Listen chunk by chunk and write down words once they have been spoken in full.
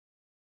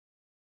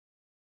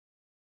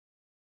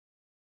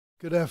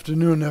Good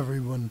afternoon,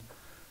 everyone.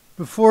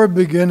 Before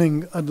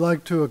beginning, I'd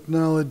like to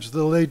acknowledge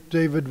the late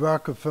David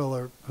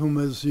Rockefeller, whom,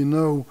 as you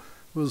know,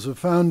 was a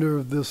founder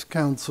of this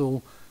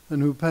council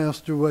and who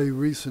passed away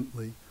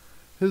recently.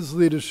 His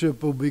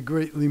leadership will be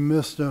greatly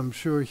missed, I'm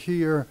sure,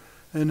 here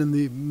and in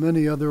the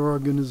many other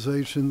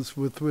organizations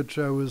with which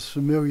I was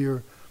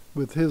familiar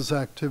with his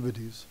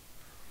activities.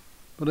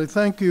 But I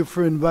thank you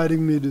for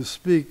inviting me to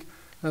speak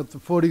at the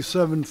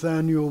 47th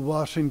Annual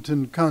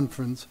Washington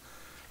Conference,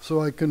 so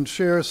I can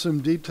share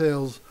some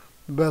details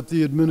about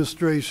the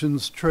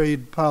administration's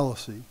trade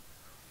policy.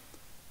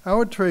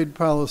 Our trade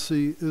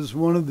policy is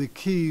one of the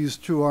keys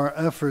to our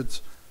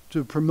efforts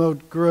to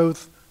promote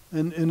growth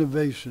and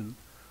innovation.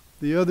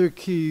 The other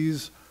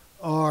keys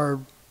are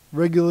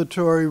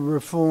regulatory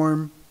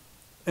reform,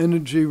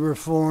 energy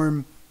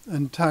reform,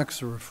 and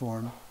tax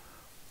reform.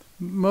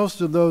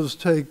 Most of those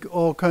take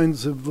all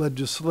kinds of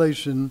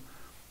legislation.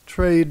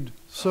 Trade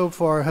so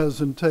far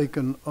hasn't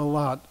taken a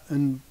lot,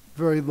 and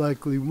very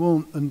likely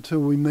won't until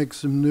we make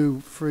some new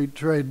free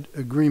trade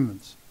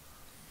agreements.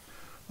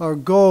 Our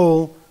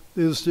goal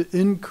is to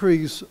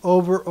increase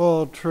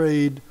overall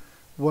trade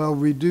while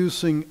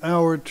reducing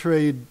our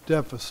trade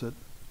deficit.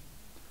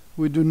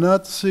 We do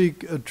not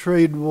seek a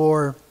trade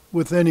war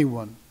with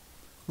anyone,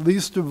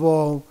 least of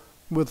all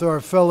with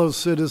our fellow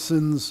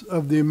citizens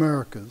of the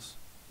Americas.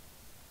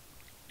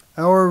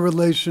 Our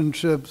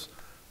relationships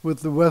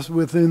with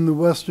within the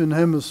Western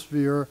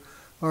Hemisphere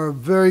are of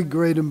very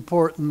great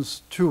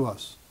importance to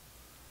us.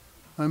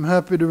 I'm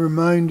happy to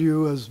remind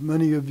you, as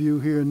many of you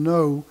here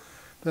know,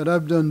 that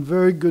I've done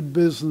very good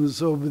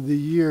business over the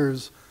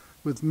years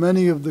with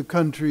many of the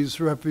countries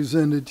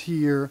represented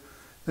here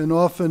and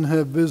often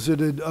have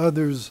visited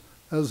others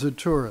as a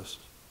tourist.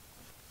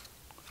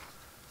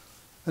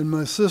 And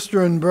my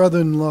sister and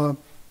brother-in-law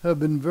have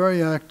been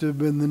very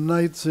active in the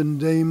Knights and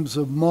Dames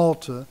of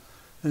Malta,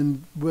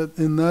 and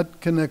in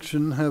that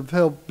connection have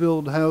helped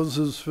build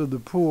houses for the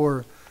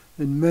poor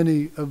in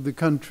many of the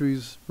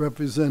countries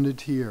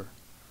represented here.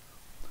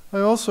 I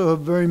also have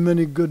very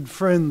many good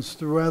friends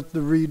throughout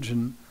the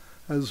region,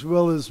 as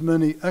well as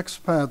many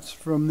expats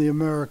from the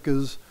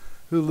Americas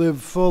who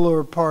live full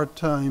or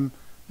part-time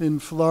in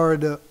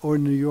Florida or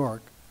New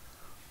York.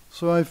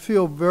 So I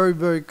feel very,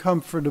 very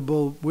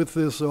comfortable with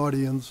this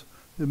audience.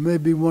 It may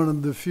be one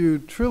of the few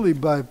truly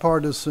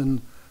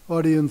bipartisan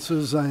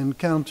audiences I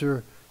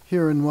encounter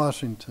here in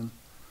Washington.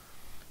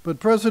 But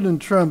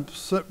President Trump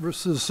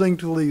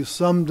succinctly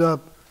summed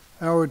up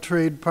our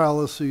trade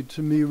policy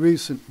to me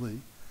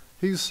recently.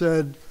 He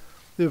said,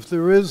 if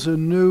there is a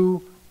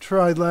new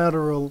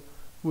trilateral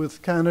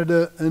with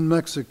Canada and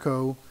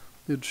Mexico,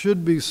 it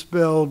should be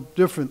spelled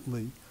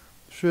differently.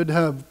 Should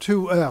have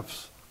two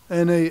F's,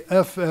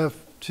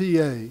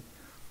 NAFTA,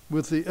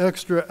 with the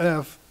extra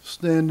F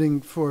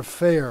standing for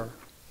fair.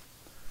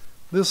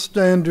 This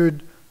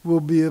standard will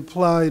be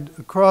applied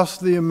across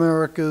the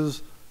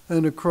Americas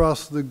and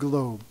across the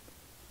globe.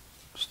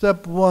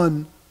 Step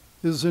one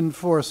is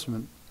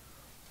enforcement.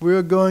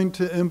 We're going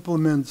to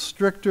implement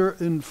stricter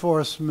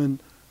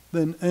enforcement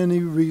than any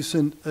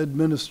recent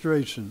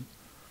administration.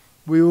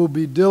 We will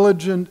be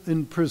diligent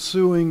in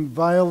pursuing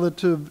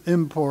violative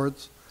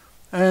imports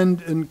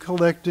and in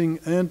collecting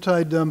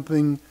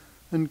anti-dumping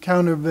and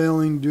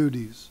countervailing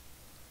duties.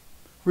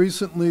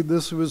 Recently,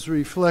 this was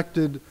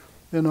reflected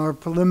in our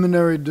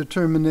preliminary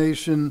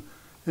determination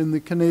in the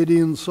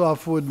Canadian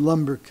softwood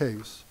lumber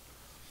case.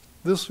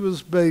 This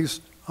was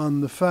based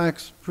on the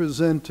facts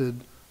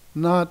presented,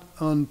 not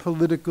on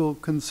political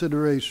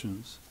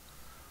considerations.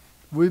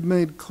 We've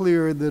made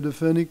clear that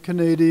if any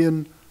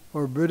Canadian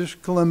or British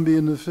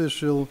Columbian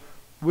official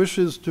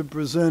wishes to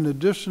present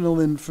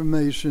additional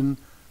information,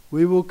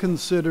 we will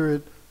consider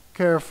it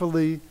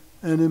carefully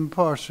and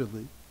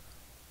impartially.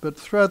 But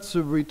threats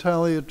of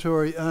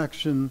retaliatory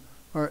action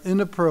are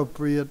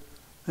inappropriate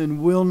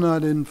and will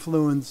not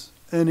influence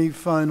any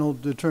final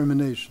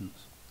determinations.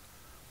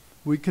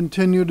 We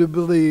continue to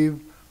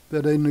believe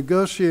that a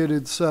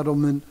negotiated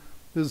settlement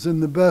is in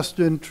the best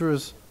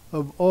interest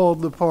of all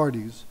the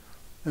parties,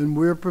 and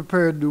we're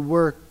prepared to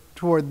work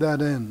toward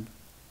that end.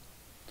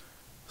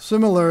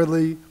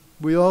 Similarly,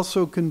 we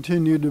also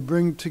continue to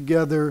bring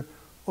together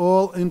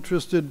all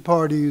interested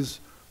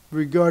parties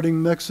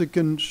regarding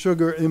Mexican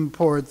sugar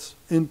imports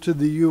into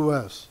the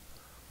U.S.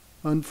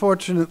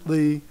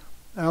 Unfortunately,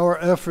 our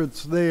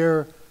efforts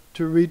there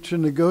to reach a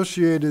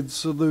negotiated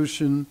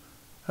solution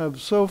have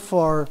so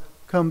far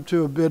come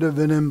to a bit of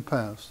an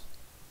impasse.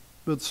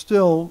 But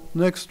still,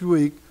 next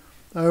week,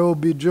 I will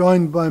be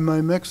joined by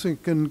my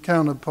Mexican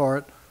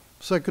counterpart,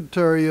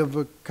 Secretary of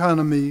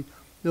Economy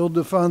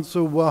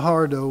Ildefonso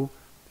Guajardo,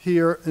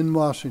 here in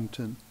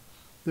Washington.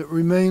 It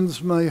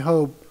remains my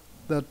hope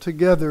that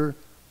together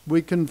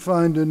we can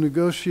find a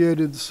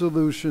negotiated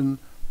solution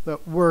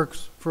that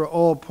works for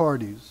all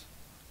parties.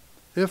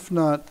 If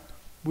not,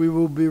 we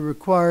will be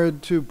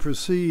required to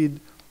proceed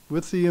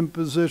with the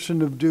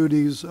imposition of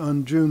duties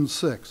on June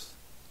 6th.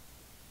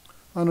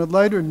 On a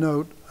lighter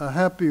note, a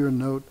happier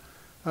note,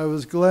 I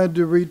was glad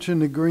to reach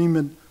an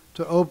agreement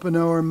to open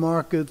our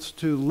markets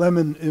to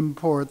lemon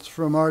imports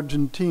from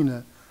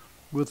Argentina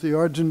with the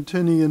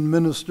Argentinian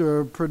Minister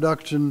of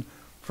Production,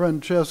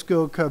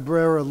 Francesco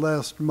Cabrera,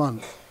 last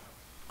month.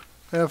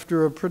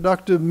 After a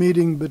productive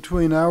meeting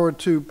between our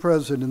two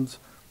presidents,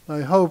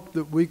 I hope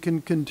that we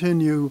can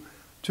continue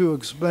to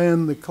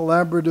expand the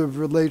collaborative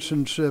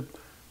relationship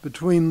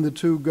between the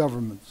two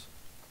governments.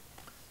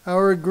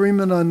 Our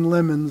agreement on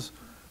lemons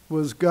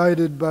was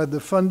guided by the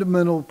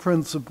fundamental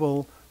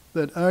principle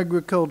that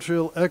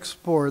agricultural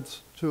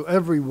exports to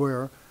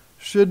everywhere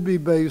should be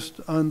based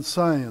on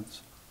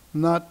science,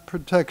 not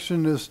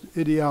protectionist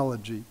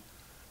ideology.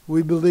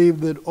 We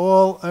believe that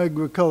all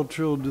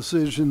agricultural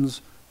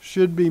decisions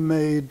should be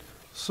made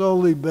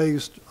solely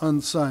based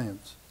on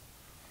science.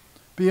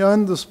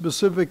 Beyond the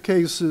specific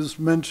cases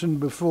mentioned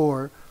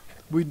before,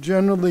 we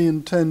generally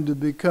intend to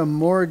become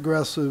more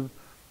aggressive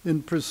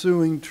in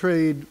pursuing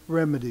trade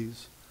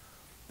remedies.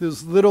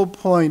 There's little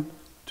point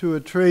to a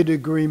trade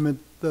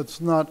agreement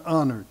that's not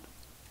honored.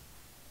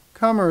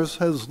 Commerce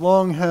has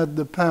long had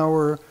the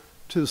power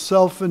to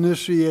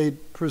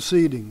self-initiate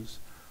proceedings,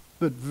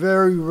 but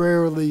very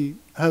rarely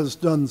has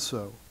done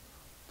so.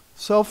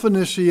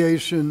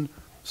 Self-initiation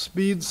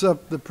speeds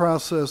up the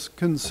process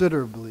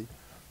considerably,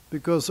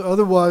 because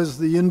otherwise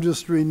the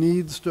industry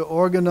needs to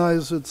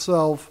organize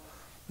itself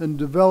and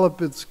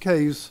develop its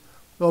case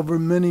over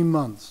many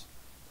months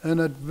and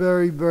at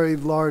very, very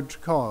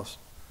large cost.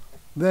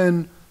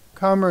 Then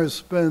commerce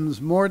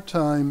spends more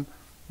time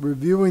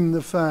reviewing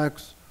the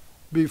facts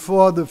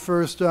before the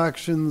first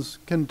actions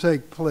can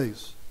take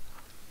place.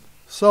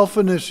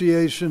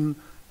 Self-initiation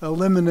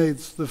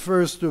eliminates the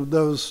first of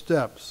those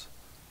steps.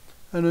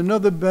 And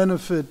another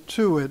benefit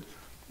to it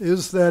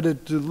is that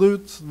it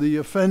dilutes the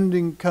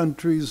offending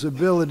country's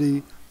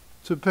ability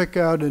to pick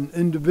out an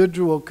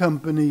individual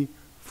company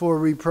for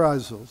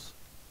reprisals.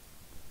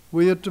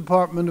 We at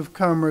Department of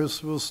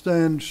Commerce will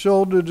stand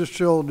shoulder to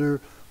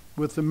shoulder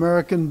with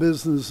American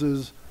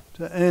businesses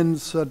to end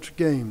such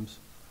games.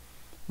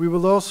 We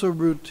will also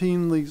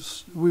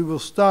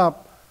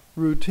stop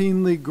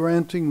routinely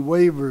granting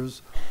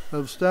waivers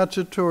of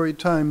statutory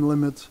time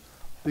limits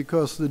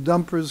because the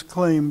dumpers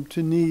claim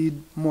to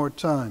need more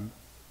time.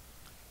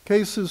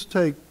 Cases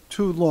take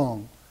too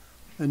long,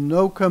 and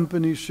no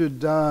company should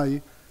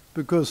die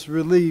because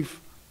relief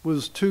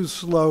was too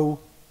slow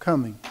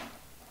coming.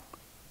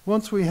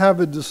 Once we have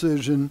a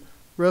decision,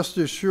 rest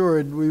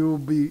assured we will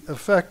be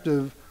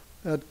effective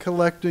at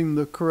collecting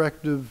the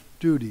corrective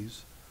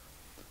duties.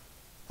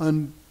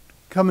 On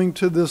coming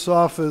to this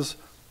office,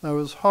 I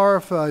was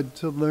horrified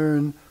to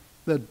learn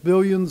that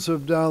billions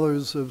of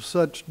dollars of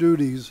such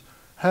duties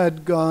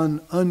had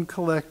gone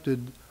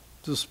uncollected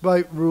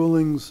despite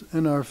rulings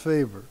in our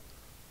favor.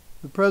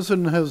 The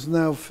President has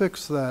now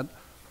fixed that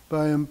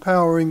by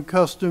empowering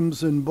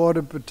Customs and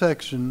Border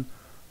Protection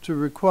to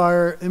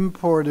require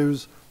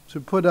importers to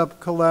put up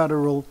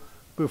collateral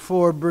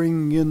before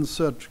bringing in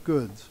such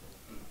goods.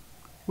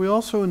 We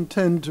also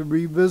intend to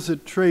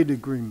revisit trade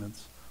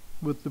agreements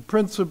with the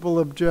principal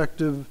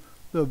objective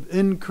of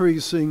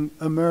increasing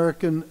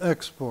American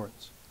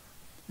exports.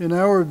 In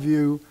our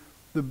view,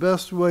 the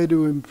best way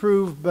to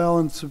improve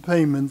balance of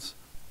payments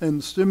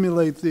and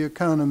stimulate the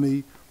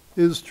economy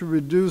is to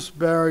reduce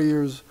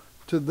barriers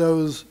to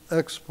those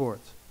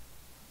exports.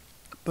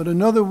 But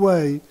another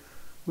way,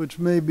 which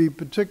may be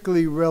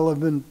particularly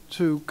relevant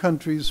to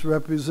countries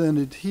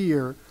represented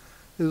here,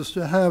 is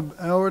to have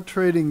our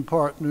trading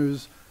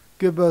partners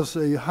give us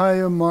a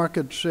higher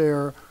market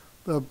share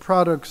of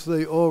products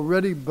they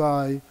already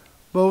buy,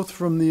 both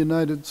from the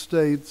United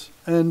States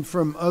and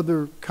from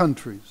other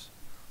countries.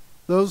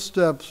 Those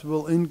steps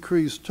will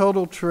increase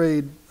total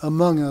trade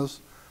among us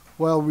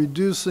while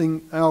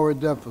reducing our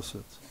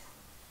deficits.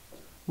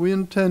 We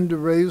intend to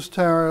raise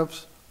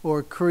tariffs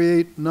or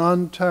create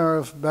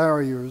non-tariff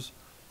barriers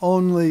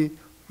only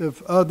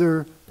if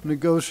other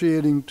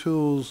negotiating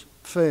tools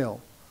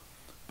fail.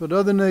 But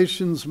other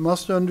nations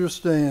must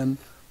understand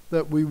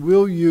that we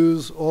will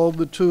use all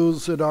the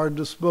tools at our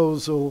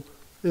disposal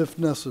if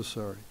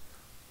necessary.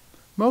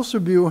 Most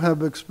of you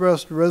have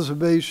expressed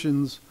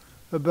reservations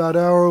about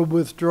our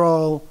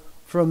withdrawal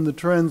from the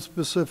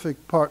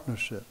Trans-Pacific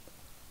Partnership.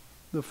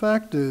 The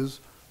fact is,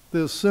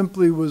 there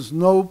simply was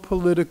no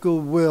political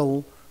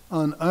will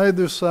on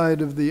either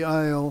side of the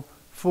aisle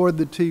for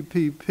the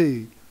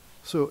TPP,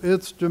 so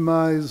its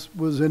demise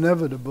was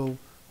inevitable,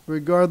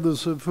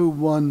 regardless of who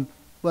won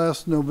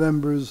last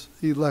November's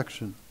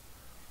election.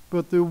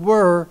 But there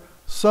were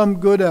some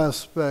good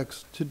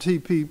aspects to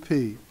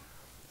TPP,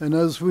 and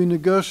as we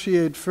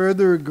negotiate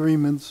further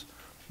agreements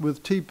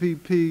with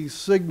TPP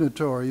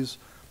signatories,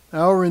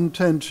 our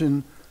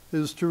intention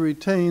is to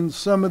retain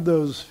some of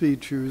those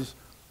features,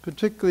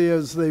 particularly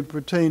as they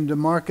pertain to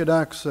market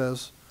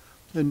access,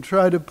 and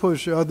try to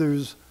push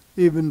others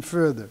even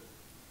further.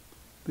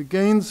 The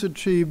gains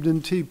achieved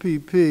in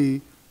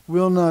TPP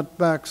will not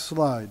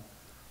backslide.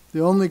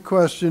 The only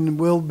question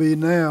will be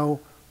now,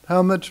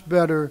 how much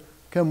better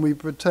can we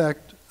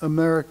protect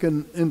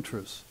American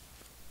interests?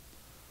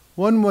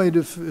 One way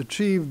to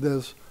achieve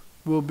this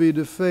will be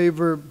to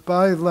favor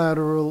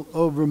bilateral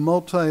over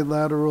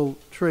multilateral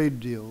trade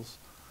deals.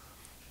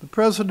 The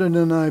President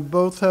and I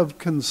both have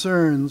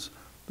concerns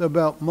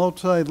about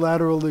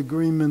multilateral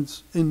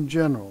agreements in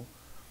general,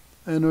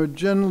 and are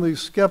generally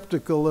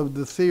skeptical of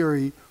the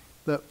theory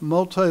that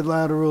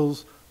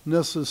multilaterals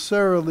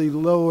necessarily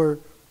lower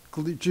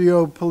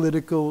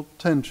geopolitical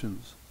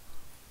tensions.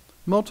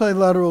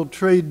 Multilateral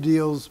trade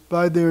deals,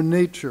 by their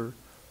nature,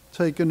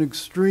 take an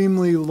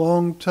extremely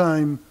long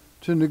time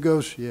to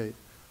negotiate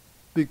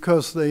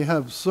because they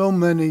have so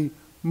many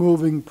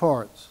moving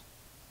parts.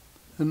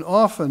 And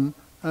often,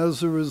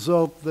 as a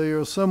result, they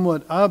are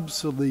somewhat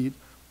obsolete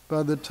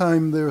by the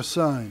time they're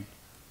signed.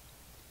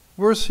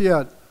 Worse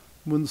yet,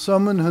 when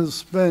someone has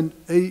spent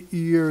 8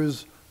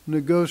 years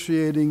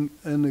negotiating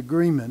an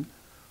agreement,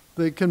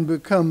 they can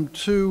become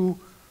too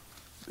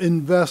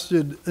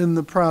invested in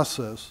the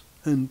process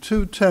and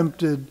too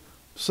tempted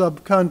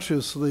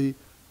subconsciously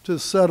to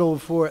settle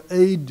for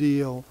a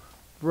deal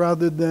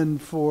rather than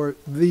for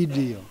the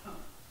deal.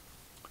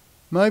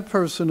 My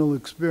personal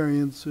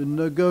experience in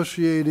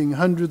negotiating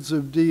hundreds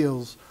of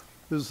deals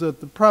is that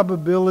the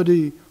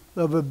probability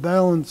of a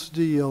balanced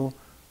deal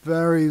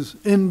varies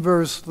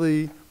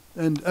inversely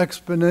and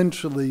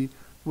exponentially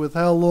with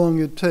how long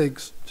it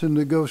takes to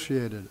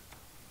negotiate it.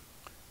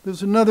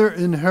 There's another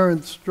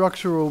inherent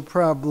structural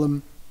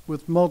problem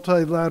with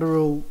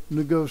multilateral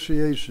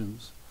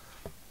negotiations.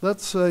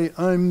 Let's say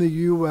I'm the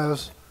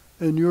U.S.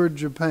 and you're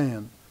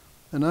Japan,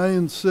 and I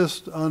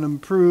insist on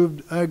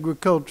improved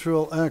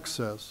agricultural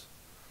access.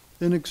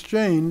 In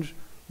exchange,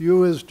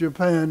 you as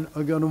Japan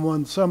are going to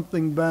want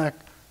something back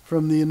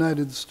from the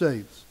United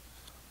States.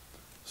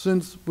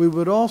 Since we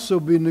would also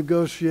be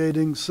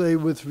negotiating, say,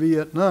 with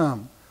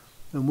Vietnam,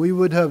 and we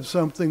would have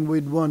something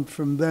we'd want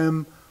from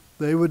them,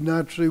 they would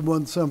naturally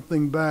want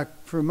something back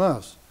from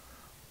us.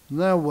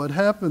 Now what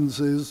happens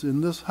is,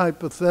 in this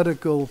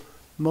hypothetical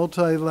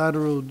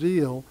multilateral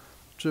deal,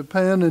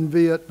 Japan and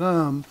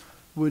Vietnam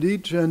would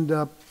each end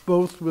up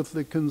both with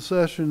the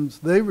concessions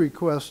they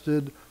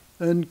requested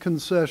and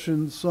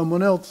concessions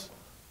someone else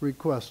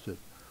requested.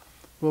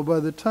 Well, by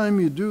the time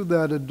you do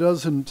that a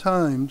dozen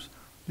times,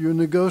 you're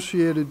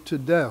negotiated to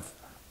death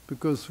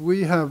because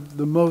we have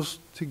the most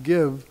to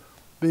give,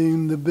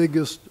 being the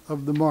biggest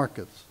of the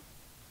markets.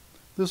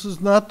 This is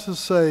not to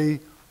say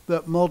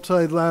that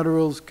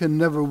multilaterals can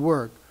never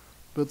work,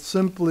 but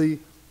simply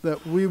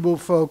that we will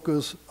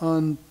focus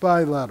on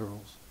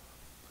bilaterals.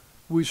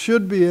 We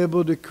should be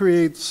able to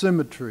create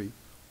symmetry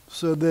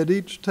so that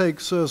each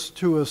takes us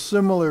to a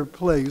similar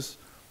place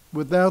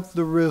without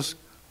the risk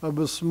of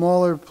a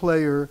smaller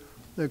player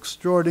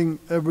extorting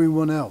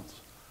everyone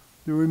else.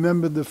 You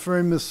remember the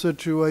famous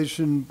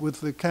situation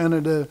with the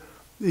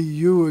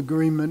Canada-EU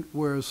agreement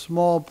where a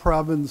small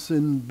province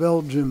in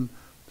Belgium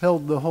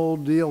held the whole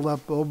deal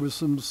up over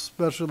some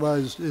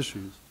specialized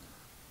issues.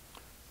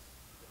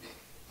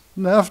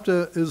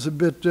 NAFTA is a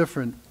bit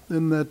different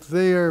in that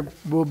they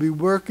will be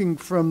working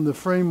from the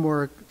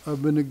framework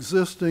of an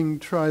existing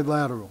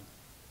trilateral.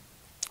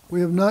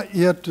 We have not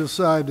yet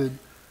decided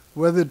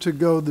whether to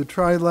go the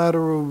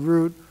trilateral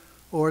route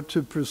or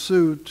to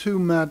pursue two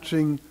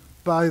matching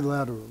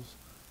bilaterals.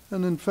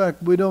 And in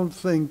fact, we don't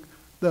think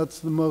that's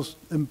the most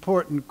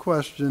important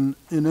question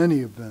in any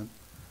event.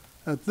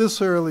 At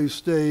this early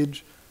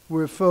stage,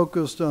 we're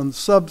focused on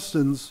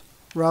substance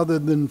rather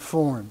than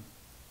form.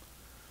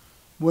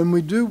 When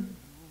we do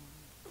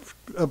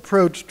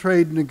approach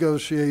trade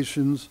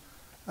negotiations,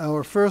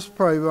 our first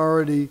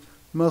priority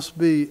must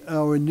be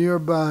our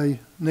nearby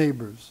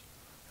neighbors.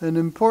 And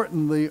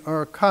importantly,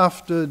 our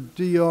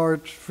CAFTA-DR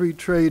free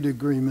trade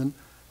agreement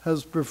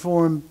has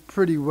performed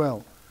pretty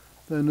well.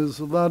 And as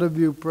a lot of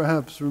you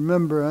perhaps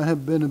remember, I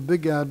have been a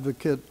big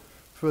advocate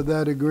for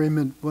that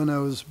agreement when I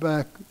was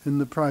back in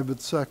the private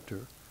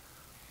sector.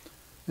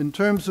 In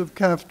terms of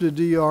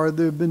CAFTA-DR,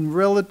 there have been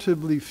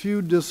relatively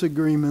few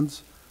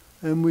disagreements,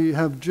 and we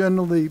have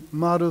generally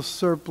modest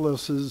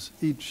surpluses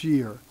each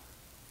year.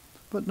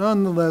 But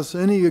nonetheless,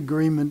 any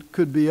agreement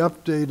could be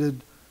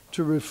updated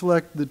to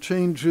reflect the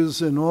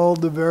changes in all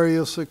the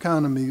various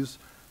economies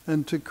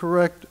and to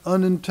correct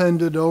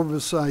unintended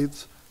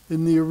oversights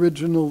in the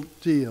original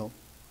deal.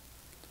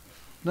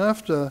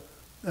 NAFTA,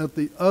 at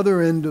the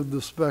other end of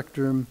the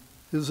spectrum,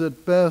 is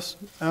at best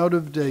out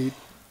of date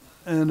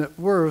and at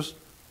worst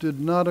did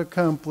not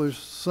accomplish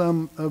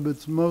some of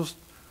its most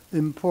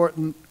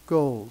important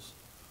goals.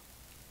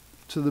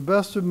 To the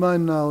best of my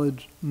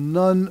knowledge,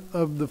 none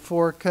of the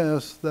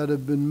forecasts that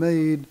have been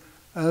made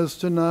as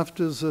to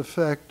NAFTA's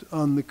effect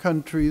on the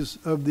countries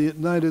of the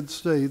United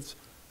States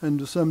and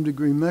to some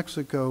degree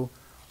Mexico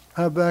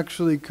have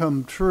actually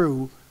come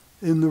true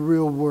in the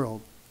real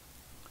world.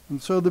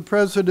 And so the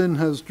President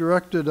has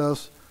directed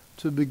us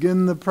to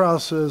begin the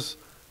process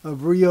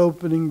of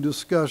reopening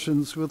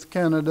discussions with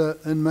Canada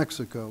and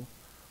Mexico.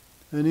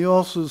 And he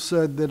also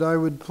said that I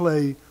would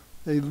play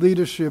a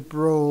leadership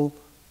role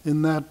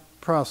in that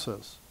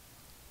process.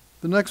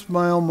 The next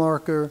mile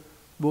marker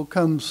will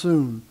come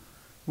soon,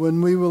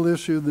 when we will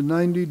issue the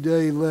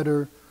 90-day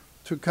letter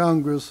to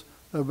Congress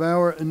of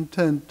our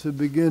intent to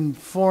begin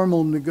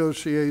formal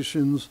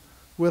negotiations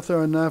with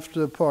our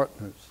NAFTA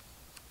partners.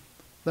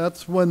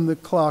 That's when the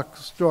clock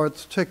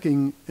starts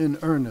ticking in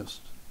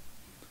earnest.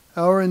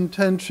 Our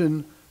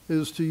intention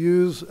is to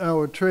use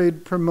our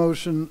trade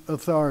promotion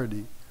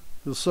authority,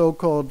 the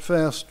so-called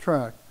fast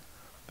track,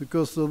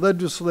 because the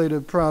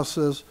legislative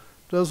process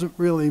doesn't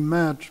really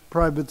match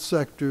private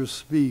sector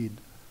speed.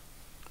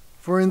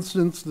 For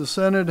instance, the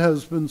Senate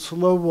has been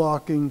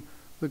slow-walking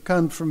the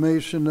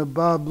confirmation of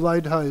Bob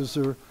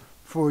Lighthizer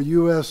for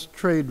U.S.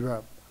 Trade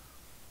Rep.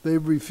 They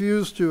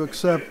refused to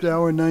accept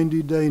our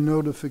 90-day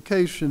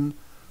notification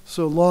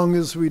so long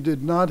as we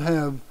did not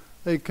have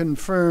a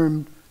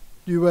confirmed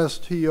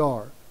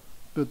USTR,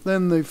 but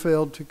then they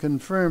failed to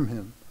confirm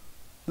him.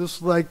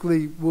 This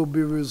likely will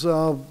be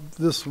resolved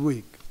this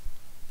week.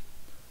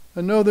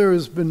 I know there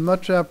has been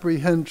much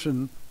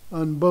apprehension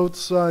on both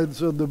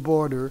sides of the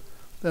border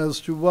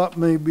as to what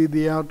may be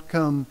the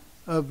outcome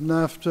of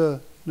NAFTA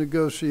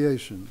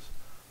negotiations.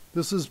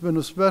 This has been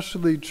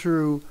especially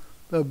true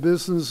of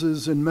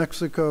businesses in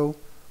Mexico,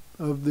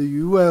 of the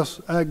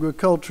U.S.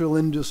 agricultural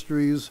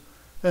industries,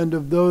 and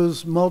of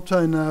those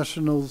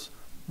multinationals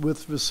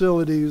with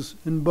facilities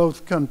in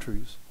both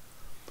countries.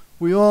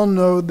 We all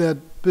know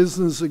that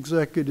business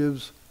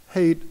executives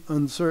hate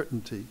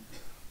uncertainty.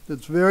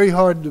 It's very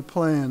hard to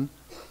plan,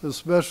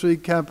 especially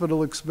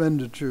capital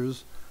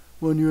expenditures,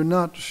 when you're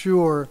not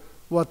sure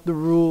what the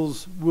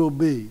rules will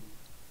be.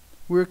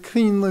 We're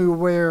keenly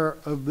aware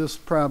of this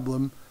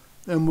problem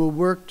and will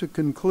work to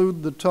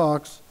conclude the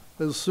talks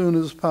as soon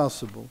as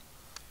possible.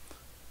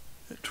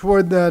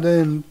 Toward that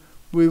end,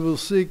 we will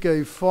seek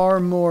a far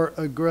more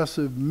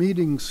aggressive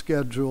meeting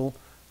schedule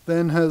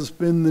than has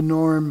been the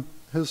norm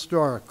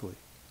historically.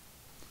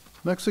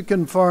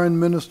 Mexican Foreign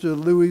Minister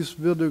Luis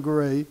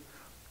Videgaray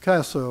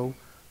Caso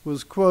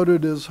was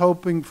quoted as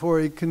hoping for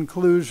a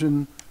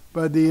conclusion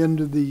by the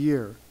end of the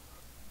year.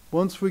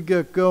 Once we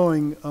get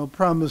going, I'll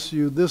promise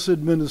you this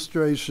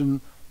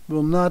administration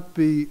will not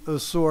be a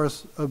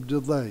source of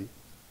delay.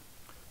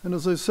 And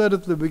as I said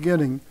at the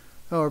beginning,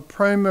 our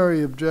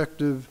primary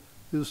objective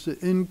is to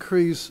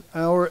increase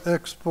our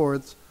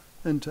exports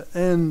and to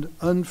end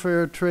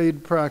unfair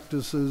trade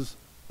practices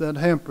that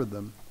hamper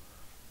them.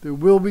 There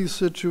will be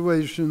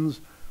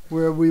situations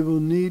where we will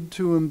need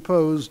to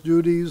impose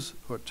duties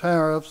or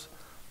tariffs,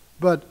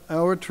 but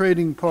our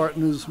trading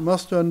partners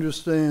must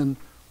understand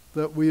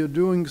that we are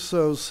doing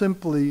so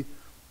simply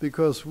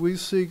because we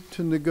seek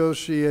to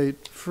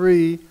negotiate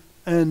free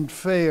and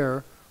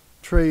fair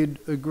trade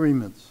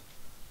agreements.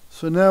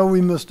 So now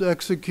we must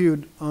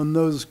execute on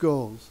those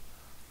goals.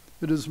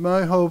 It is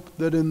my hope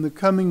that in the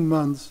coming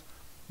months,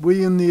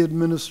 we in the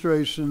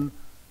administration,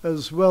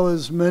 as well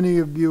as many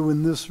of you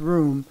in this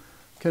room,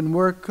 can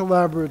work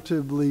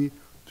collaboratively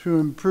to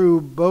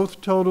improve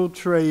both total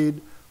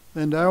trade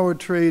and our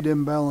trade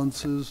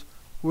imbalances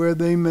where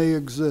they may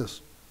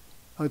exist.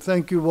 I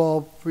thank you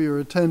all for your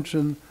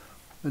attention,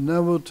 and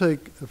now we'll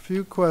take a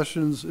few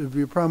questions if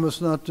you promise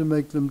not to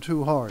make them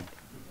too hard.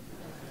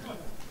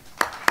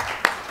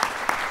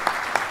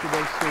 Should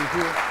I stay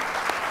here?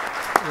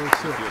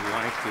 If you'd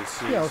like to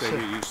sit, Yeah, stay sit.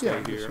 here, you stay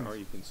Yeah, here, listen. or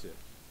you can sit.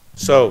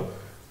 So,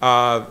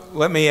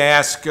 let me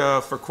ask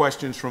for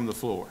questions from the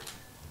floor.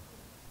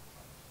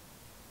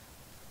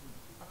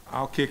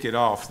 I'll kick it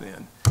off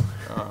then.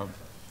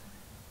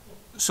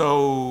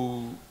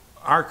 So,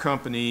 our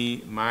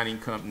company, mining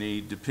company,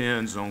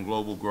 depends on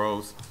global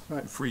growth.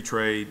 Right. Free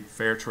trade,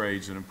 fair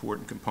trade is an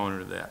important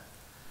component of that.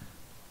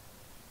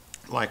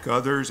 Like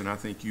others, and I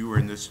think you were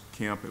in this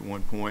camp at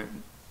one point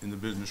in the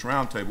Business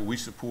Roundtable, we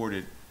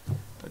supported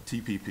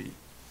TPP.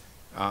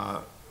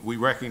 We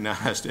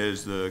recognized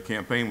as the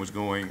campaign was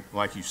going,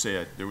 like you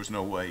said, there was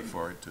no way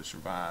for it to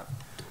survive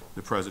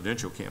the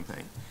presidential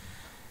campaign.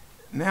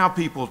 Now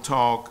people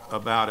talk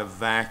about a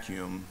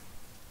vacuum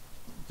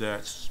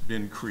that's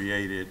been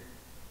created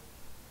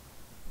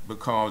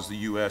because the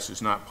U.S.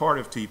 is not part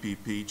of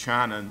TPP.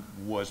 China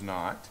was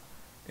not,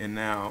 and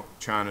now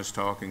China's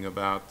talking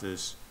about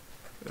this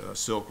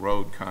Silk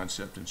Road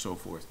concept and so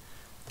forth.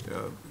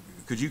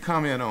 Could you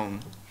comment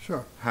on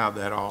Sure. how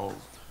that all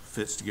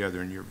fits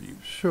together in your view?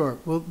 Sure.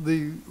 Well,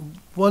 the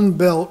One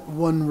Belt,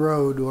 One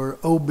Road, or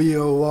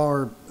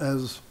OBOR,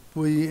 as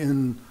we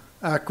in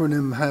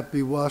acronym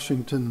Happy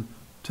Washington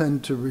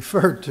tend to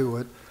refer to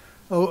it,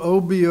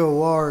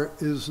 OBOR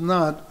is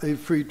not a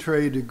free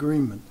trade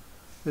agreement.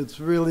 It's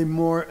really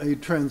more a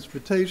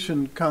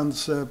transportation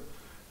concept,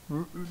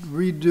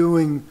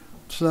 redoing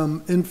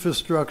some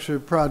infrastructure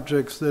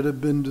projects that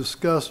have been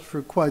discussed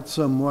for quite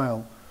some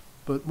while.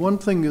 But one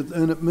thing,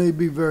 and it may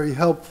be very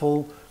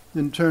helpful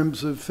in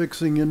terms of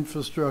fixing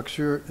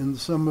infrastructure in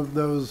some of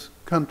those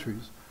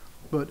countries,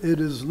 but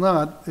it is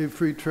not a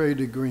free trade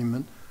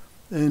agreement.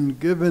 And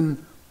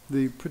given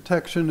the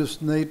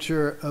protectionist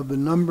nature of a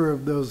number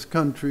of those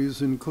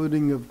countries,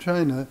 including of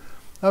China,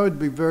 I would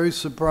be very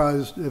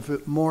surprised if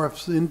it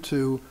morphs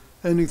into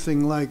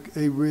anything like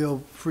a real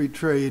free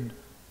trade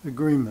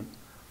agreement.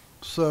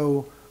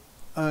 So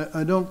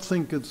I don't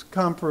think it's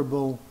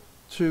comparable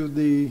to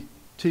the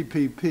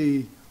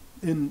TPP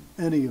in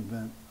any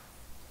event.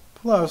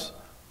 Plus,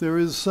 there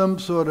is some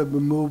sort of a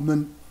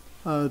movement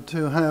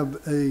to have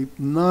a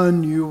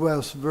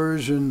non-U.S.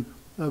 version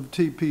of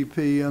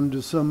TPP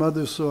under some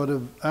other sort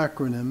of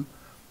acronym.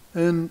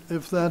 And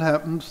if that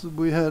happens, I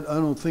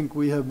don't think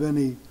we have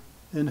any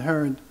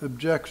inherent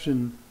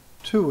objection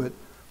to it,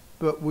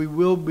 but we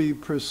will be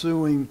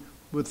pursuing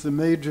with the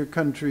major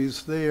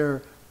countries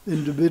their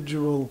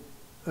individual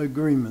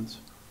agreements.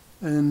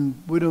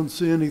 And we don't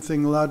see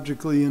anything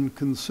logically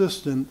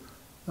inconsistent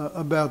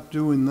about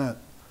doing that.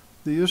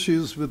 The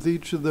issues with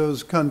each of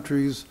those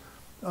countries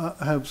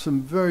have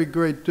some very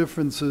great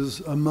differences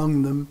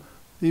among them,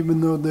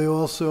 even though they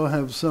also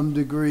have some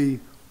degree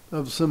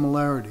of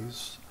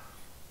similarities.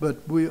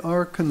 But we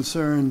are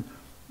concerned,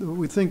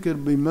 we think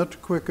it'll be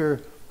much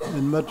quicker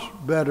and much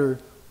better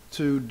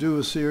to do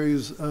a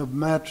series of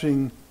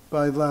matching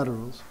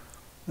bilaterals.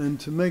 And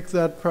to make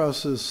that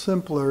process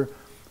simpler,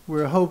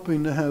 we're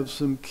hoping to have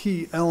some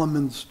key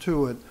elements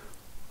to it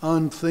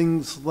on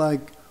things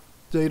like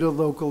data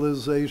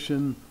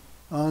localization,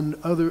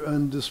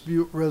 on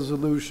dispute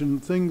resolution,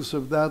 things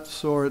of that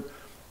sort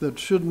that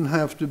shouldn't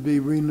have to be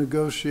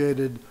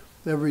renegotiated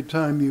every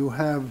time you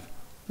have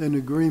an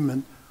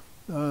agreement.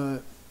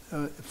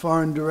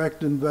 Foreign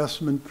direct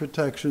investment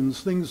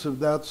protections, things of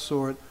that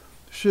sort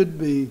should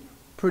be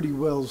pretty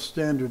well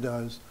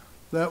standardized.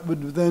 That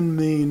would then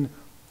mean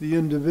the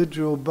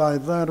individual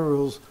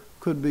bilaterals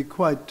could be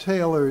quite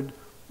tailored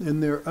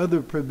in their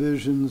other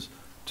provisions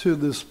to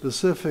the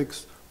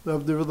specifics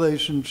of the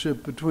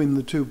relationship between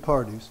the two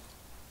parties.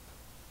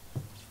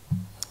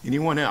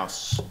 Anyone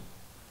else?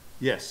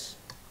 Yes.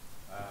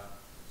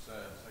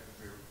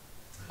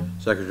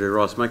 Secretary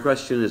Ross, my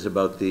question is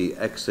about the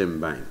Exim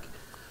Bank.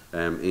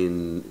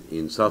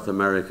 In South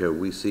America,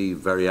 we see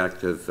very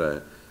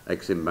active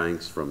Exim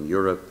banks from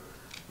Europe,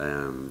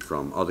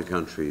 from other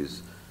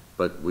countries,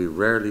 but we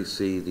rarely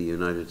see the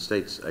United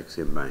States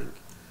Exim Bank.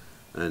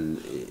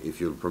 And if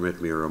you'll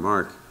permit me a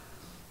remark,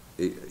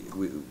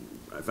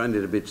 I find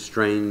it a bit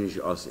strange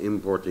us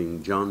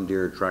importing John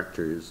Deere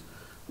tractors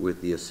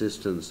with the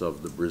assistance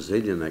of the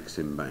Brazilian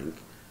Exim Bank.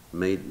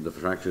 The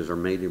tractors are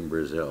made in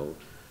Brazil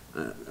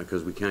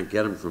because we can't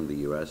get them from the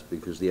US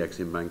because the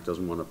Exim Bank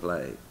doesn't want to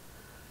play.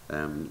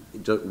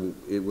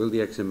 Will the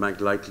Exim Bank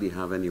likely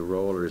have any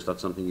role, or is that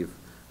something you've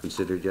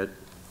considered yet?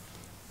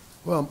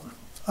 Well,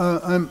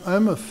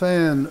 I'm a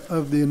fan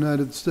of the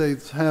United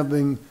States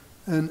having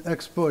an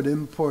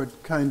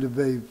export-import kind of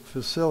a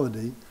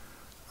facility.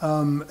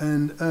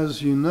 And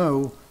as you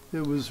know,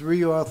 it was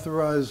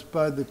reauthorized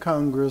by the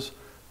Congress,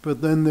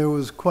 but then there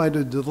was quite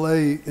a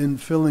delay in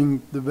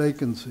filling the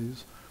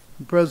vacancies.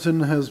 The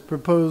President has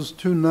proposed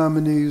 2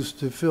 nominees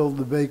to fill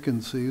the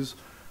vacancies,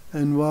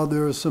 and while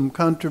there are some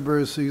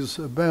controversies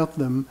about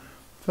them,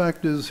 the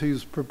fact is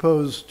he's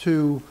proposed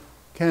 2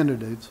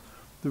 candidates.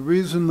 The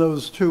reason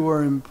those 2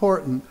 are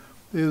important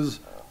is,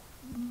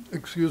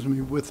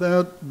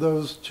 without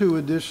those 2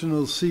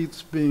 additional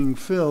seats being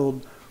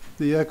filled,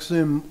 the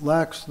Exim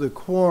lacks the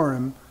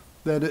quorum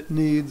that it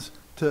needs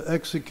to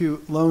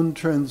execute loan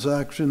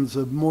transactions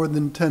of more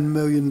than $10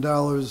 million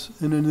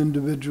in an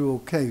individual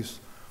case.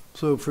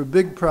 So for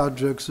big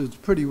projects, it's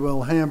pretty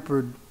well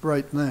hampered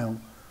right now.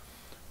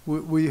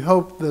 We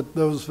hope that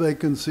those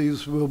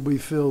vacancies will be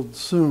filled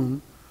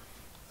soon.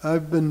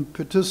 I've been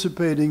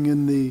participating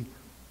in the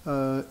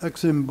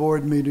Exim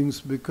board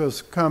meetings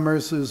because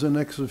Commerce is an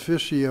ex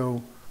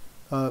officio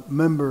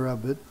member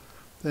of it,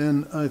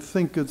 and I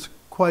think it's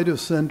quite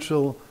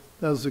essential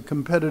as a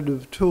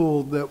competitive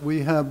tool that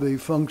we have a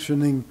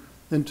functioning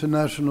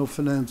international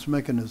finance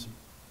mechanism.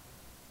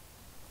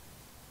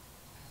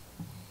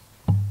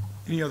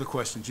 Any other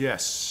questions?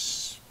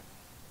 Yes.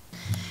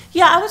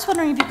 Yeah, I was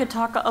wondering if you could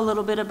talk a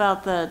little bit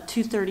about the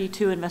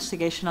 232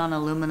 investigation on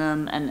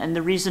aluminum, and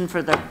the reason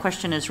for the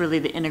question is really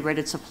the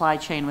integrated supply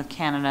chain with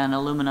Canada and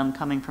aluminum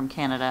coming from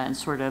Canada, and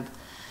sort of,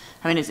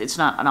 I mean, it's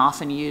not an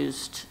often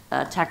used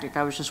tactic.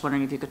 I was just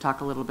wondering if you could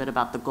talk a little bit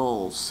about the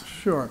goals.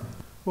 Sure.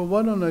 Well,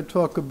 why don't I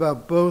talk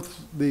about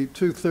both the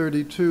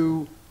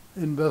 232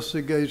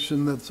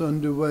 investigation that's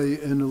underway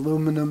in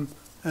aluminum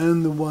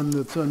and the one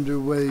that's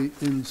underway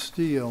in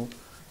steel,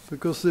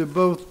 because they're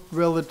both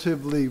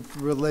relatively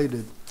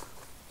related.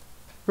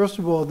 First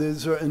of all,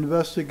 these are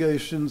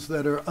investigations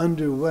that are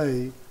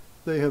underway.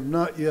 They have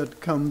not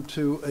yet come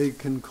to a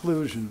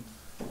conclusion.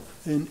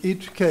 In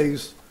each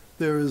case,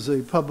 there is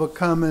a public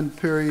comment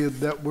period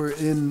that we're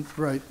in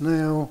right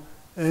now,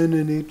 and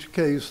in each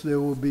case,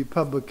 there will be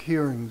public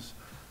hearings.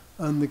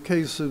 On the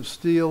case of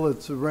steel,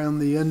 it's around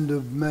the end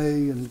of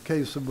May. In the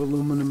case of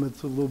aluminum,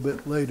 it's a little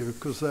bit later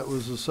because that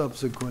was a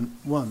subsequent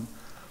one.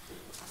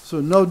 So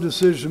no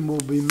decision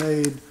will be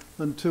made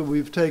until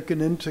we've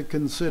taken into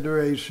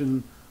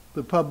consideration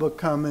the public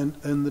comment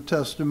and the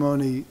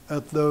testimony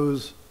at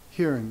those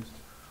hearings.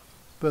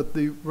 But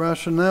the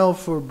rationale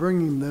for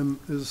bringing them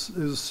is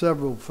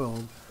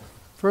severalfold.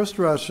 First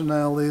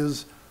rationale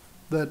is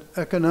that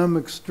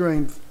economic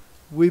strength,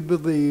 we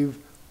believe,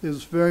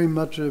 is very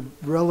much a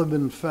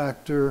relevant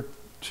factor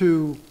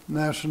to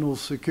national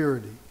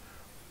security.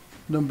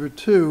 Number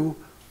 2,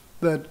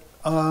 that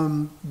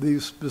the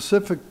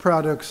specific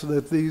products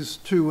that these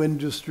two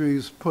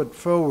industries put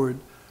forward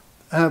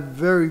have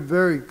very,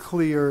 very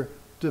clear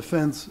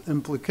defense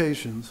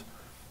implications.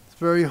 It's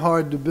very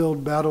hard to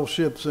build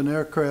battleships and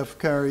aircraft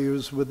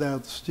carriers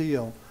without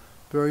steel.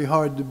 Very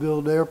hard to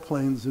build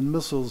airplanes and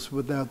missiles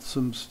without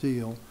some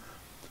steel.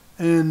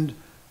 And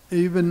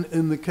even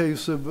in the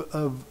case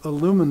of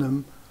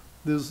aluminum,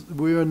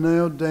 we are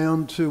now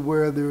down to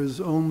where there is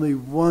only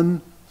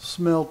one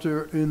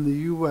smelter in the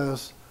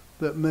U.S.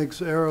 that makes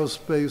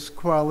aerospace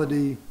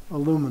quality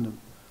aluminum.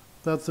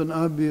 That's an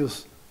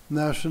obvious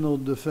national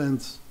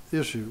defense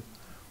issue.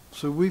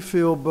 So we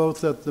feel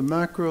both at the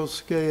macro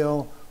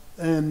scale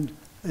and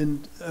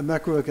in a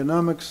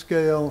macroeconomic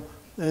scale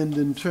and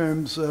in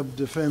terms of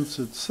defense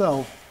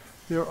itself,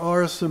 there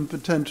are some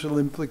potential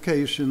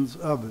implications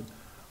of it.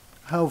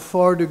 How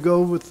far to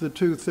go with the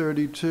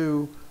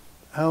 232,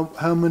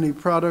 how many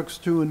products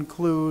to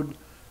include,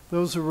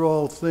 those are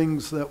all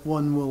things that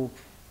one will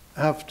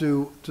have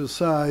to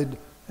decide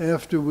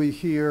after we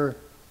hear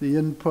the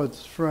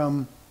inputs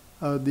from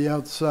the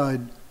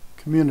outside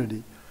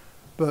community.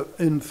 But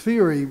in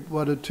theory,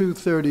 what a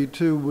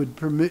 232 would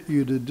permit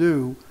you to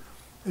do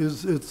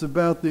is it's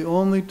about the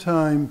only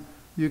time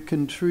you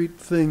can treat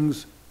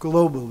things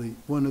globally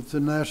when it's a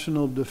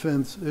national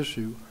defense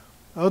issue.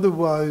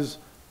 Otherwise,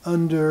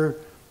 under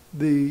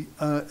the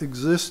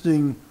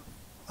existing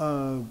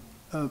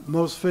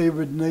most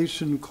favored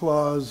nation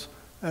clause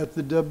at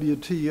the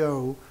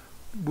WTO,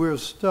 we're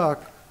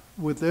stuck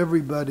with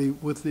everybody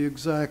with the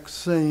exact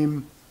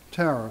same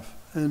tariff.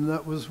 And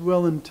that was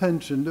well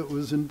intentioned. It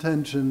was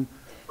intentioned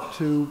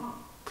to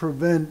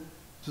prevent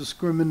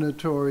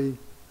discriminatory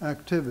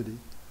activity.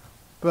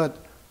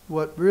 But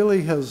what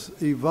really has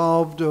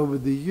evolved over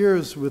the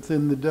years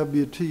within the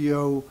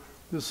WTO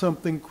is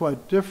something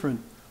quite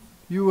different.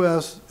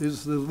 U.S.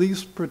 is the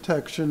least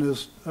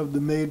protectionist of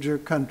the major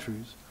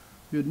countries.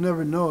 You'd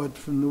never know it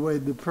from the way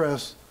the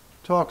press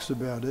talks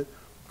about it,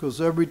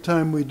 because every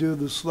time we do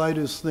the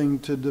slightest thing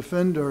to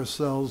defend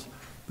ourselves,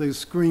 they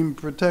scream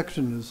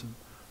protectionism.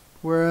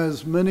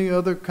 Whereas many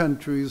other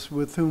countries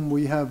with whom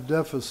we have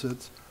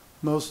deficits,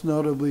 most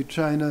notably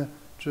China,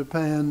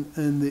 Japan,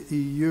 and the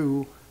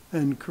EU,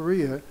 and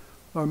Korea,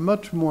 are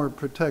much more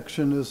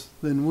protectionist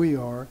than we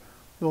are,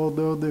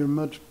 although they're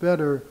much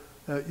better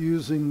at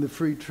using the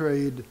free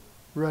trade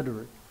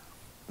rhetoric.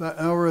 But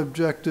our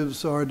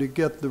objectives are to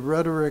get the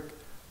rhetoric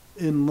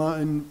in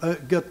line,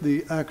 get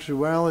the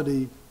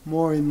actuality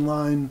more in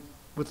line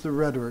with the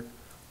rhetoric.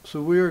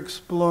 So we're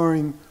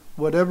exploring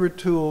whatever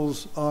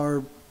tools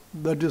are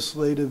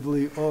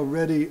legislatively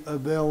already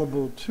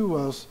available to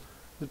us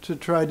to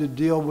try to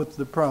deal with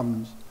the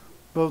problems.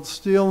 Both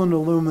steel and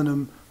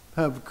aluminum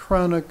have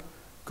chronic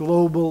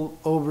global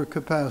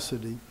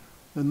overcapacity,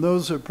 and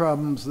those are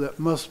problems that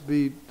must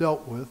be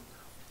dealt with.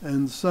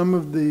 And some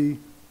of the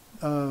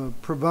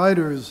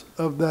providers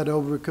of that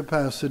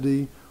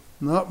overcapacity,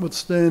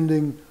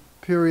 notwithstanding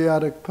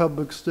periodic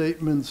public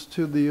statements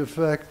to the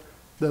effect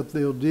that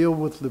they'll deal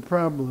with the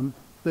problem,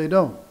 they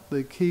don't.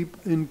 They keep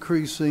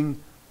increasing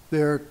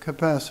their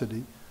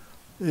capacity.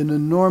 In a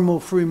normal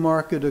free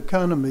market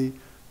economy,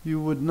 you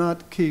would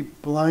not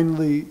keep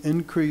blindly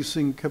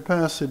increasing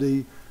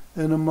capacity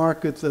in a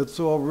market that's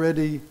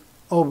already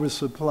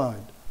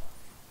oversupplied.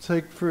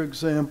 Take, for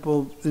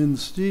example, in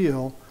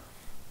steel,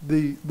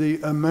 the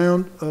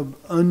amount of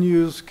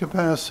unused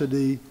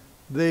capacity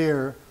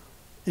there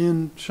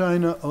in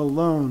China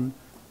alone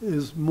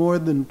is more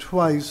than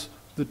twice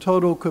the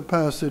total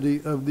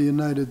capacity of the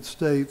United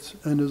States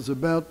and is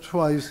about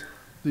twice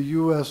the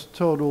U.S.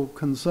 total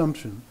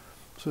consumption.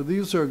 So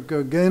these are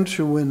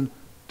gargantuan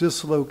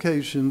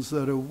dislocations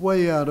that are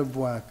way out of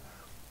whack.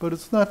 But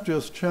it's not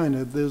just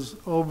China. There's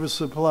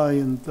oversupply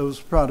in those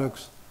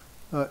products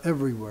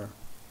everywhere.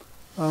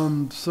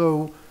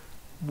 So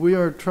we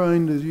are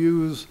trying to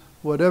use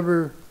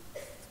whatever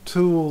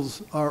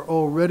tools are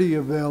already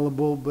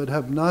available but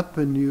have not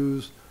been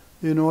used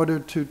in order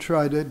to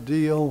try to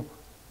deal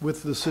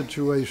with the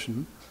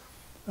situation.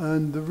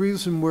 And the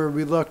reason we're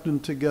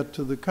reluctant to get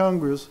to the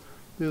Congress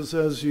is,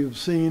 as you've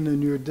seen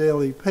in your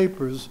daily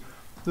papers,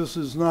 this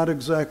is not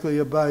exactly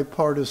a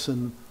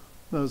bipartisan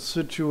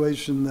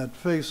situation that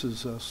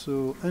faces us.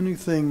 So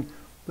anything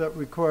that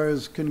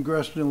requires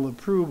congressional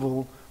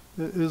approval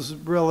is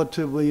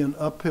relatively an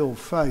uphill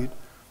fight,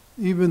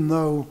 even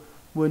though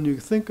when you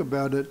think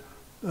about it,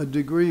 a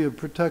degree of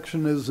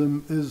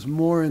protectionism is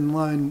more in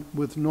line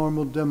with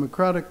normal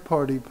Democratic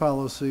Party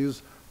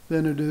policies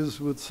than it is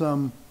with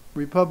some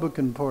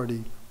Republican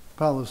Party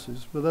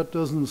policies. But that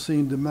doesn't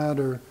seem to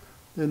matter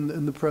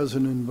in the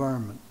present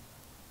environment.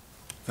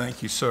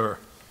 Thank you, sir.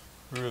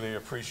 Really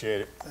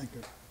appreciate it. Thank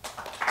you.